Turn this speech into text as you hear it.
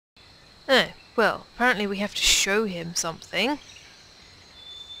Oh, well, apparently we have to show him something.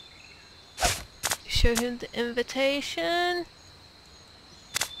 Show him the invitation.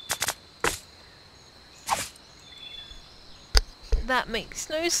 That makes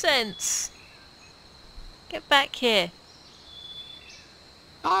no sense. Get back here.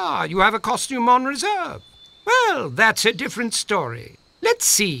 Ah, you have a costume on reserve. Well, that's a different story. Let's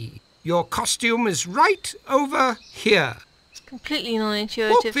see. Your costume is right over here. It's completely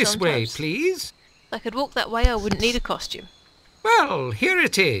non-intuitive. Walk this way, sometimes. please. If I could walk that way, I wouldn't need a costume. Well, here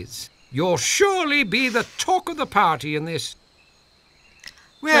it is. You'll surely be the talk of the party in this.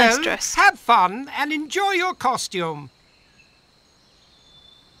 Well, Nice dress. have fun and enjoy your costume.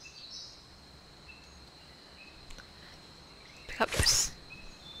 Pick up dress.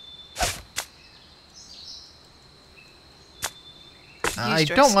 I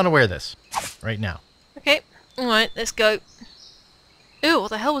dress. don't want to wear this right now. Okay, alright, let's go. Ooh, what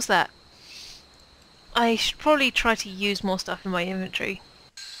the hell was that? I should probably try to use more stuff in my inventory.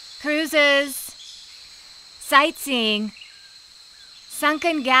 Cruises, sightseeing,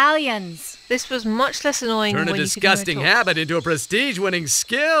 sunken galleons. This was much less annoying Turn when a you could hear disgusting my talk. habit into a prestige-winning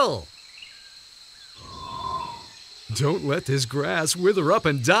skill. Don't let this grass wither up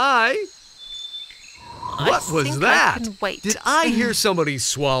and die. What I was think that? I can wait. Did I hear somebody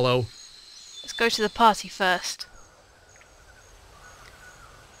swallow? Let's go to the party first.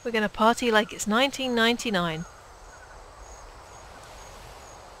 We're gonna party like it's 1999.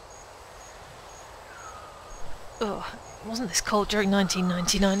 Oh, wasn't this cold during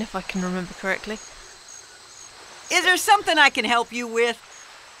 1999 if I can remember correctly? Is there something I can help you with?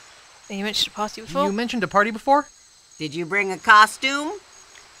 You mentioned a party before? You mentioned a party before? Did you bring a costume?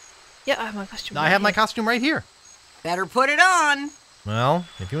 Yeah, I have my costume. I right have my here. costume right here. Better put it on. Well,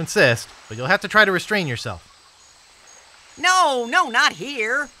 if you insist, but you'll have to try to restrain yourself. No, not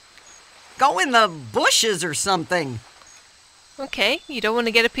here. Go in the bushes or something. Okay, you don't want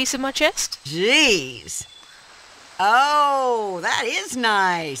to get a piece of my chest? Jeez. Oh, that is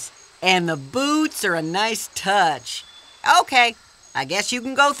nice. And the boots are a nice touch. Okay, I guess you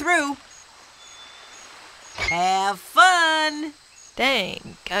can go through. Have fun.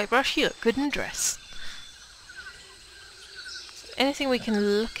 Dang, Guybrush, you look good in a dress. So anything we can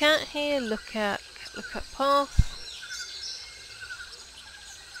look at here? Look at path.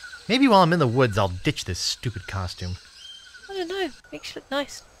 Maybe while I'm in the woods, I'll ditch this stupid costume. I don't know, makes you look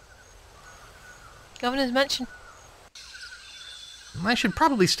nice. Governor's mansion. I should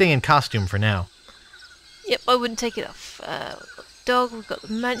probably stay in costume for now. Yep, I wouldn't take it off. We've got the dog, we've got the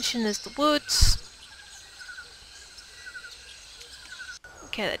mansion, there's the woods.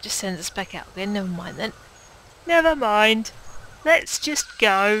 Okay, that just sends us back out again. Never mind then. Never mind. Let's just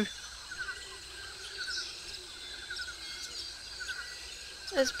go.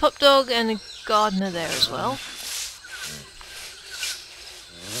 There's a pup dog and a gardener there as well.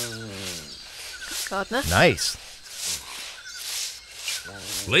 Good gardener. Nice.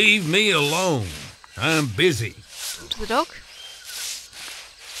 Leave me alone. I'm busy. To the dog.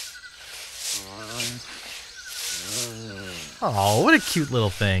 Oh, what a cute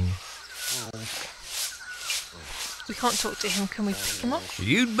little thing. We can't talk to him. Can we pick him up?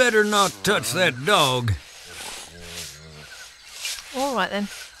 You'd better not touch that dog. Alright then.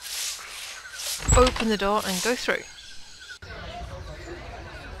 Open the door and go through.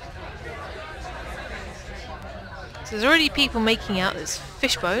 So there's already people making out. There's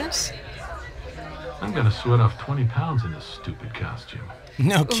fish bones. I'm gonna sweat off 20 pounds in this stupid costume.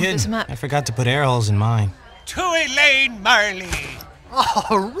 No there's kidding. a map. I forgot to put air holes in mine. To Elaine Marley.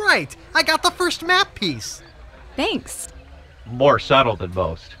 All right, I got the first map piece. Thanks. More subtle than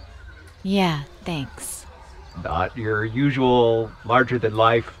most. Yeah, thanks. Not your usual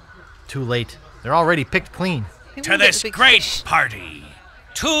larger-than-life. Too late. They're already picked clean. Maybe To we'll get this the big great fish. party.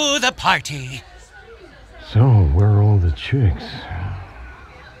 To the party. So, where are all the chicks?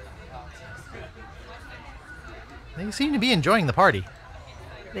 They seem to be enjoying the party.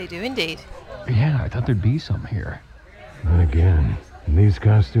 They do indeed. Yeah, I thought there'd be some here. Then again, in these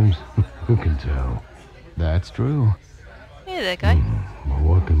costumes, who can tell? That's true. Hey there, guy. Well,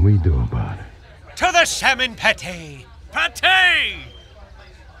 what can we do about it? To the salmon pate. Partay.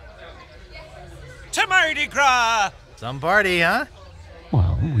 To Mardi Gras. Some party, huh?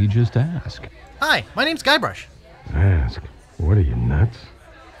 Well, we just ask. Hi, my name's Guybrush. Ask? What are you, nuts?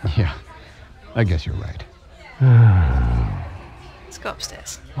 Yeah, I guess you're right. Let's go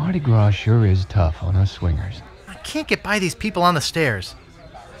upstairs. Mardi Gras sure is tough on us swingers. I can't get by these people on the stairs.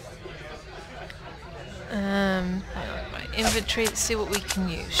 Hang on, right, inventory, let's see what we can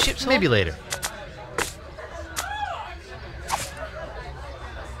use. Ship's Maybe later.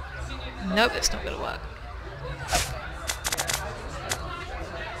 Nope, it's not going to work.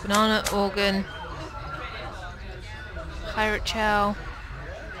 Banana, organ. Pirate chow.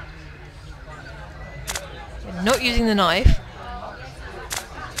 We're not using the knife.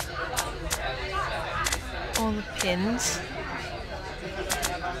 All the pins.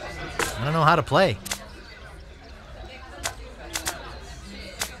 I don't know how to play.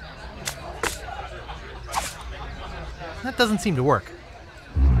 That doesn't seem to work.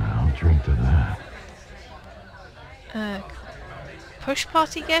 I'll drink to that. Push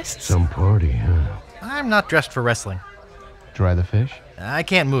party guests? Some party, huh? I'm not dressed for wrestling. Try the fish? I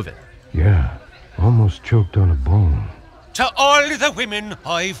can't move it. Yeah. Almost choked on a bone. To all the women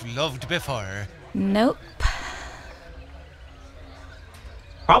I've loved before. Nope.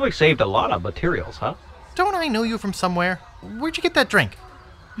 Probably saved a lot of materials, huh? Don't I know you from somewhere? Where'd you get that drink?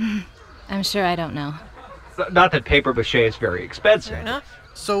 I'm sure I don't know. Not that paper mache is very expensive. Fair enough.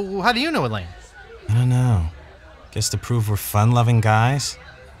 So how do you know Elaine? I don't know. Guess to prove we're fun-loving guys?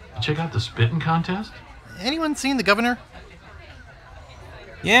 Check out the spitting contest? Anyone seen the governor?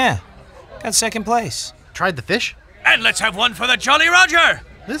 Yeah. Got second place. Tried the fish? And let's have one for the Jolly Roger!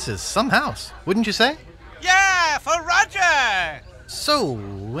 This is some house, wouldn't you say? Yeah, for Roger! So,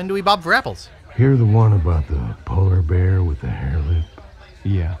 when do we bob for apples? Hear the one about the polar bear with the hair lip?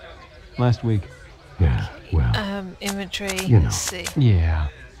 Yeah. Last week. Yeah, well. Inventory. You know. Let's see. Yeah.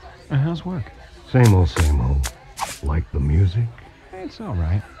 How's work? Same old, same old. Like the music? It's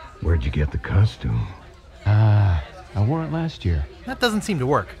alright. Where'd you get the costume? I wore it last year. That doesn't seem to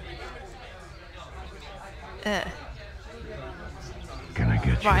work. Can I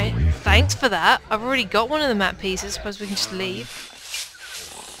get Right, you a refill? thanks for that. I've already got one of the map pieces. Suppose we can just leave.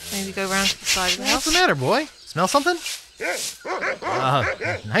 Maybe go round to the side of the house. What's the matter, boy? Smell something?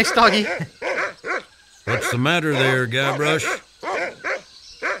 Nice doggy. What's the matter there, Guybrush?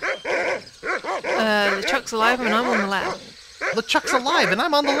 LeChuck's alive and I'm on the lamb. LeChuck's alive and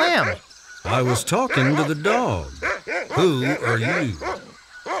I'm on the lamb. I was talking to the dog. Who are you?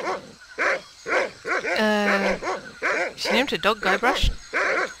 She named her dog Guybrush.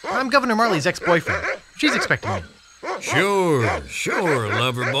 I'm Governor Marley's ex-boyfriend. She's expecting me. Sure,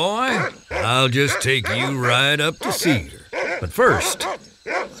 lover boy. I'll just take you right up to see her. But first, why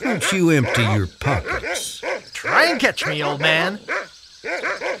don't you empty your pockets? Try and catch me, old man.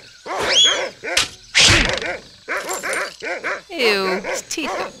 Ew, his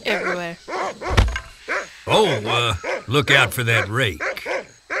teeth are everywhere. Oh, look out for that rake.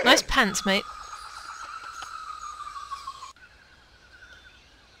 Nice pants, mate.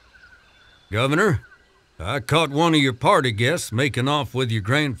 Governor, I caught one of your party guests making off with your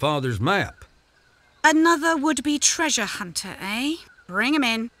grandfather's map. Another would-be treasure hunter, eh? Bring him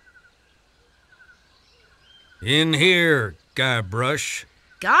in. In here, Guybrush.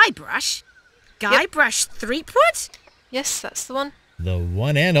 Guybrush? Guybrush Threepwood? Yes, that's the one. The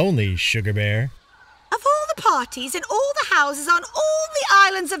one and only Sugar Bear. Of all the parties in all the houses on all the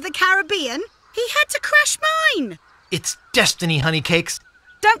islands of the Caribbean, he had to crash mine. It's destiny, honey cakes.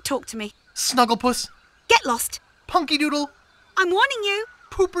 Don't talk to me. Snugglepuss. Get lost. Punky Doodle. I'm warning you.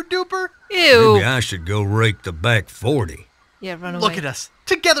 Pooper Duper. Ew. Maybe I should go rake the back 40. Yeah, run away. Look at us.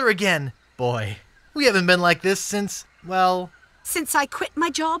 Together again. Boy, we haven't been like this since, well... Since I quit my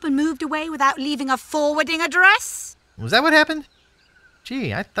job and moved away without leaving a forwarding address? Was that what happened?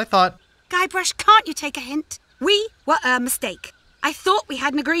 Gee, I thought... Guybrush, can't you take a hint? We were a mistake. I thought we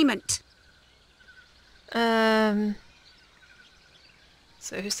had an agreement. So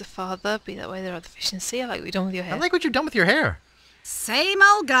who's the father? Be that way, there are the fish in the sea. I like what you've done with your hair. I like what you've done with your hair. Same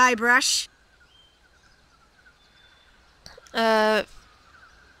old Guybrush. I've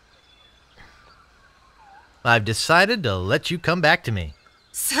decided to let you come back to me.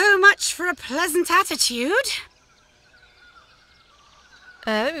 So much for a pleasant attitude.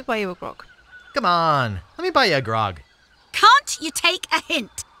 Let me buy you a grog. Come on, let me buy you a grog. Can't you take a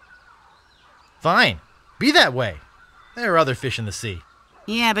hint? Fine, be that way. There are other fish in the sea.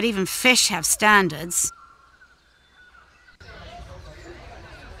 Yeah, but even fish have standards.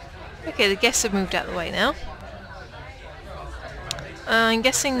 Okay, the guests have moved out of the way now. I'm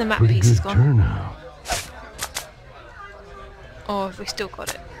guessing the map Pretty piece is good gone. turnout. Or have we still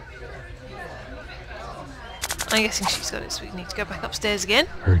got it? I'm guessing she's got it, so we need to go back upstairs again.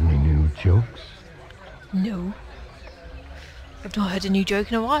 Heard any new jokes? No. I've not heard a new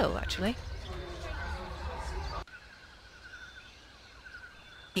joke in a while, actually.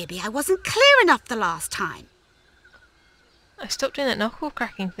 Maybe I wasn't clear enough the last time. I stopped doing that knuckle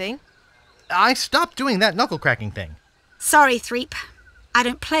cracking thing. I stopped doing that knuckle cracking thing. Sorry, Threep. I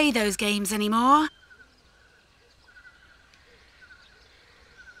don't play those games anymore.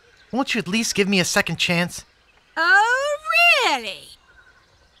 Won't you at least give me a second chance? Oh, really?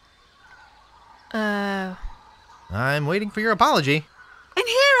 I'm waiting for your apology. And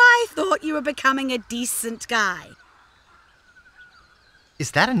here I thought you were becoming a decent guy.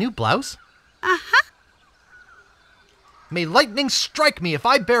 Is that a new blouse? Uh-huh. May lightning strike me if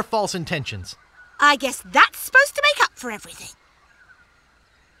I bear false intentions. I guess that's supposed to make up for everything.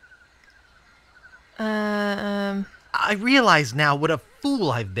 I realize now what a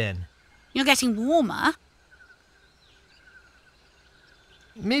fool I've been. You're getting warmer.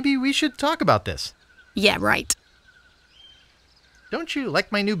 Maybe we should talk about this. Yeah, right. Don't you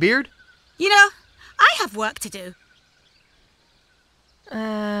like my new beard? You know, I have work to do.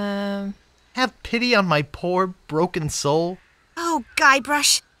 Have pity on my poor, broken soul. Oh,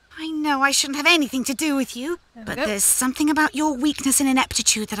 Guybrush, I know I shouldn't have anything to do with you, but there's something about your weakness and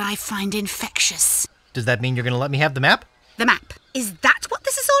ineptitude that I find infectious. Does that mean you're going to let me have the map? The map. Is that what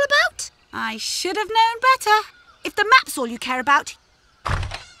this is all about? I should have known better. If the map's all you care about...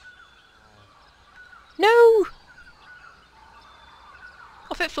 No!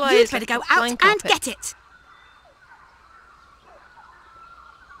 Off it flies. You'd better go out and get it.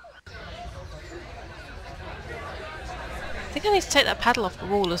 I think I need to take that paddle off the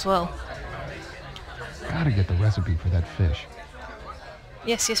wall as well. Gotta get the recipe for that fish.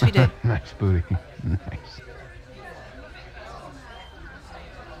 Yes, yes we do. Nice booty. Nice.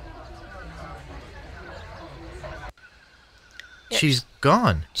 Yep. She's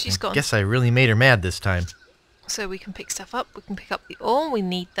gone. She's gone. Guess I really made her mad this time. So we can pick stuff up. We can pick up the ore. We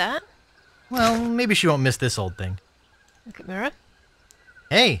need that. Well, maybe she won't miss this old thing. Look at Mirror.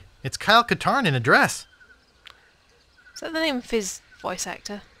 Hey, it's Kyle Katarn in a dress. Is that the name of his voice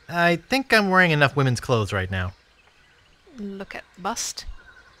actor? I think I'm wearing enough women's clothes right now. Look at the bust.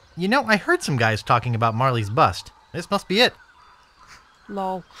 You know, I heard some guys talking about Marley's bust. This must be it.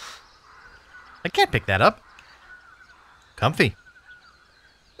 Lol. I can't pick that up. Comfy.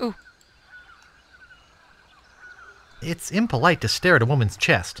 Ooh. It's impolite to stare at a woman's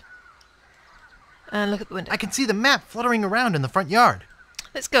chest. And look at the window. I can see the map fluttering around in the front yard.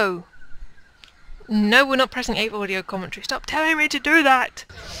 Let's go. No, we're not pressing 8 audio commentary. Stop telling me to do that.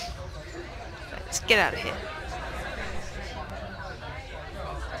 Let's get out of here.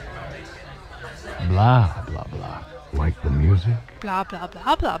 Blah, blah, blah. Like the music? Blah, blah,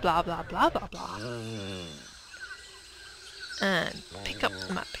 blah, blah, blah, blah, blah, blah, blah. And pick up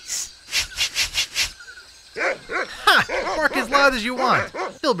the map piece. Ha! Bark as loud as you want.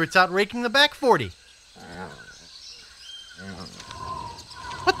 Filbert's out raking the back 40.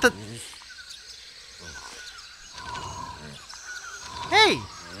 What the... Hey!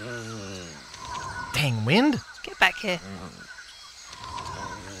 Dang wind! Get back here.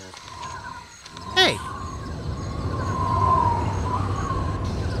 Hey!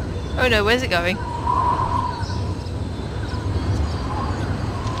 Oh no, where's it going?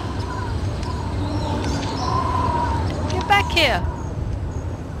 Get back here!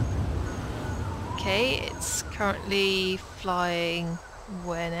 Okay, it's currently flying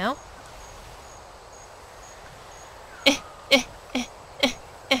where now?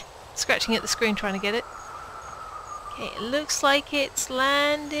 Scratching at the screen trying to get it. Okay, it looks like it's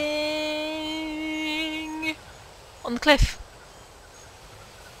landing on the cliff.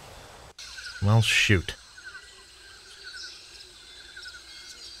 Well, shoot.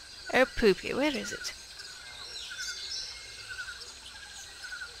 Oh, poopy, where is it?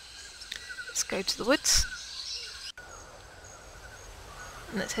 Let's go to the woods.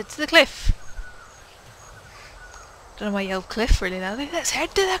 And let's head to the cliff. Don't know why I yelled cliff really loudly. Let's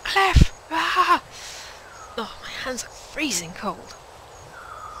head to the cliff! Ah! Oh, my hands are freezing cold.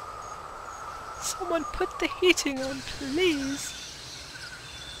 Someone put the heating on, please.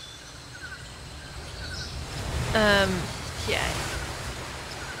 Yeah.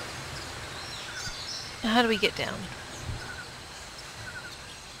 How do we get down?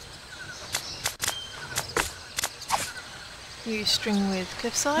 Use string with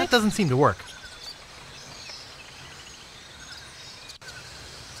cliffside? That doesn't seem to work.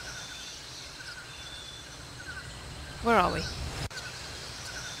 Where are we?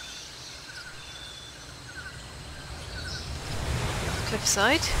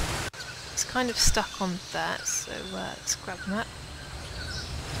 Cliffside. It's kind of stuck on that, so let's grab the map.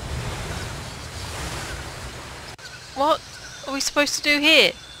 What are we supposed to do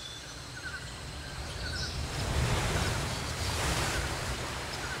here?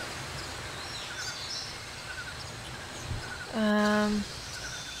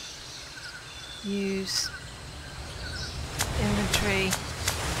 Use inventory,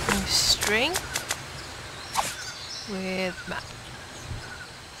 use string with map.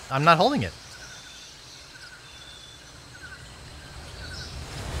 I'm not holding it.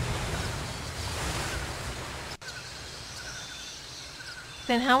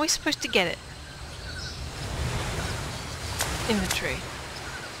 Then how are we supposed to get it? Inventory.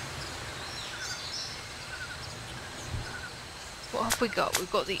 What have we got?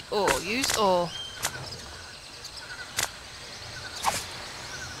 We've got the ore. Use ore.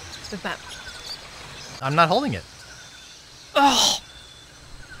 The map. I'm not holding it. Oh!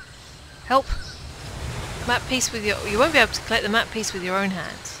 Help. Map piece with your... You won't be able to collect the map piece with your own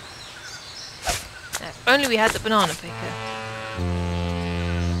hands. Now, if only we had the banana picker.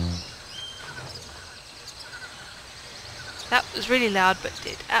 That was really loud, but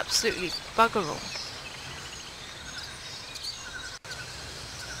did absolutely bugger all.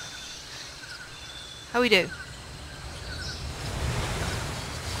 How we do?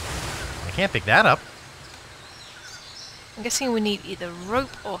 I can't pick that up. I'm guessing we need either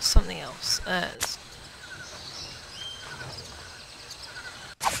rope or something else.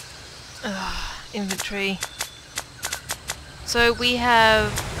 Inventory. So we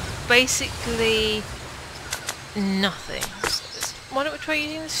have basically nothing. So why don't we try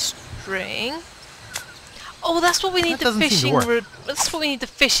using the string? Oh, that's what we need the fishing rod. That's what we need the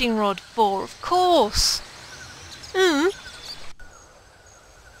fishing rod for, of course.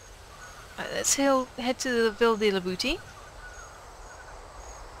 Right, let's head to the Ville de la Boutique.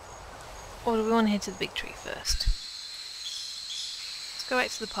 Or do we want to head to the big tree first? Let's go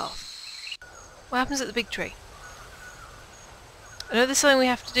back to the path. What happens at the big tree? I know there's something we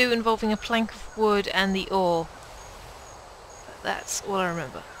have to do involving a plank of wood and the ore. But that's all I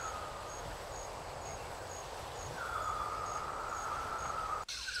remember.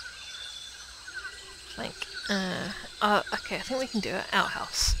 Plank. Okay, I think we can do it.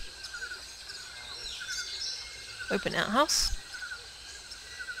 Outhouse. Open outhouse.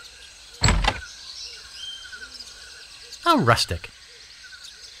 How rustic.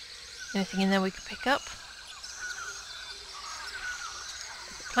 Anything in there we could pick up?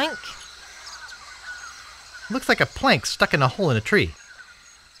 Plank. Looks like a plank stuck in a hole in a tree.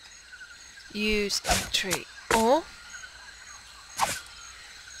 Use a tree. Or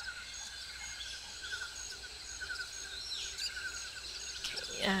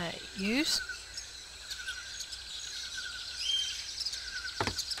use.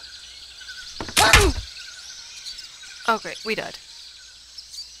 Oh great, we died.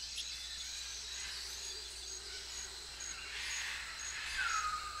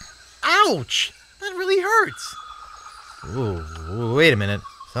 Ouch! That really hurts. Ooh, wait a minute.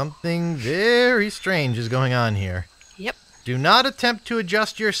 Something very strange is going on here. Yep. Do not attempt to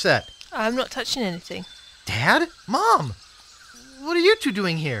adjust your set. I'm not touching anything. Dad? Mom? What are you two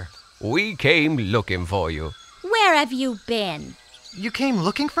doing here? We came looking for you. Where have you been? You came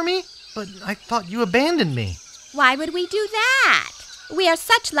looking for me? But I thought you abandoned me. Why would we do that? We are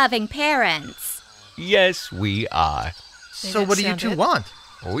such loving parents. Yes, we are. So what do you two want?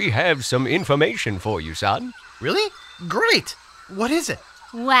 We have some information for you, son. Really? Great! What is it?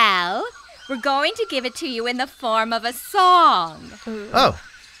 Well, we're going to give it to you in the form of a song. Oh,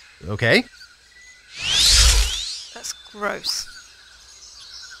 okay. That's gross.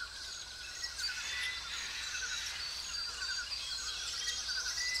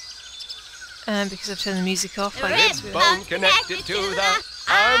 Because I've turned the music off, I guess. Bone connected to the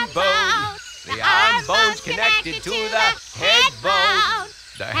arm bone. The arm bone's connected to the head bone.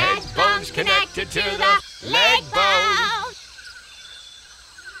 The head bone's connected to the leg bone.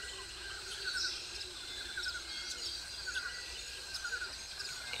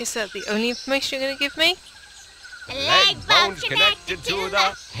 Is that the only information you're going to give me? The leg bone's connected to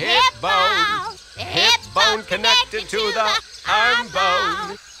the hip bone. The hip bone connected to the arm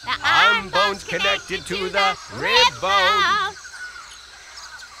bone. The arm bone's connected to the rib bone.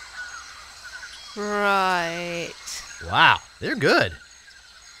 Right. Wow, they're good.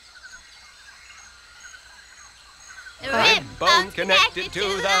 The rib bone's connected to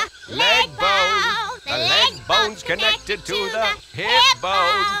the leg bone. The leg bone's connected to the hip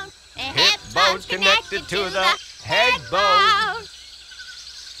bone. The hip bone's connected to the head bone.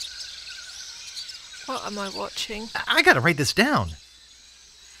 What am I watching? I gotta write this down.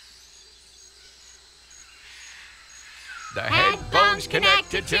 The head bone's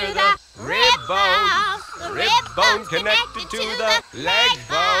connected to the rib bone. The rib bone's connected to the leg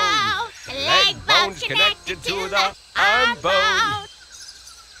bone. The leg bone's connected to the arm bone.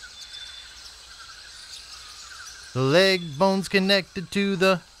 The leg bone's connected to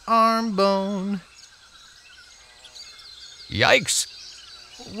the arm bone. Yikes.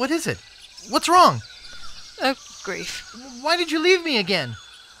 What is it? What's wrong? Oh, grief. Why did you leave me again?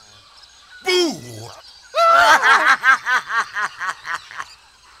 you!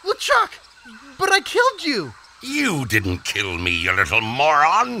 LeChuck! But I killed you! You didn't kill me, you little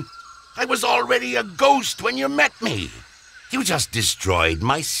moron! I was already a ghost when you met me. You just destroyed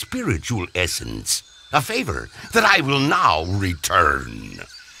my spiritual essence. A favor that I will now return.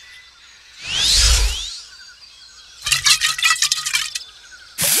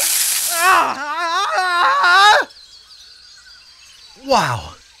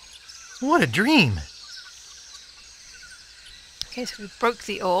 Wow. What a dream. Okay, so we broke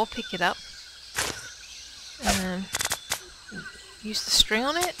the ore, pick it up. Use the string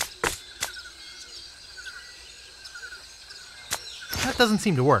on it. That doesn't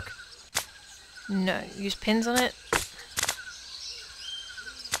seem to work. No, use pins on it.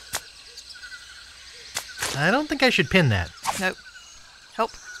 I don't think I should pin that. Nope.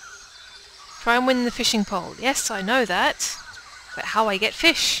 Help. Try and win the fishing pole. Yes, I know that. But how I get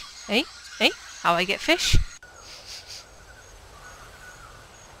fish? Eh? Eh? How I get fish?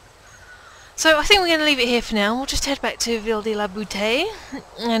 So I think we're going to leave it here for now. We'll just head back to Ville de la Bouteille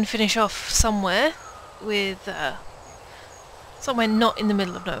and finish off somewhere with somewhere not in the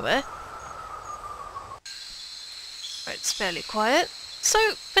middle of nowhere. Right, it's fairly quiet.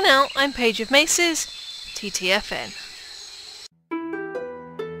 So for now, I'm Paige of Maces, TTFN.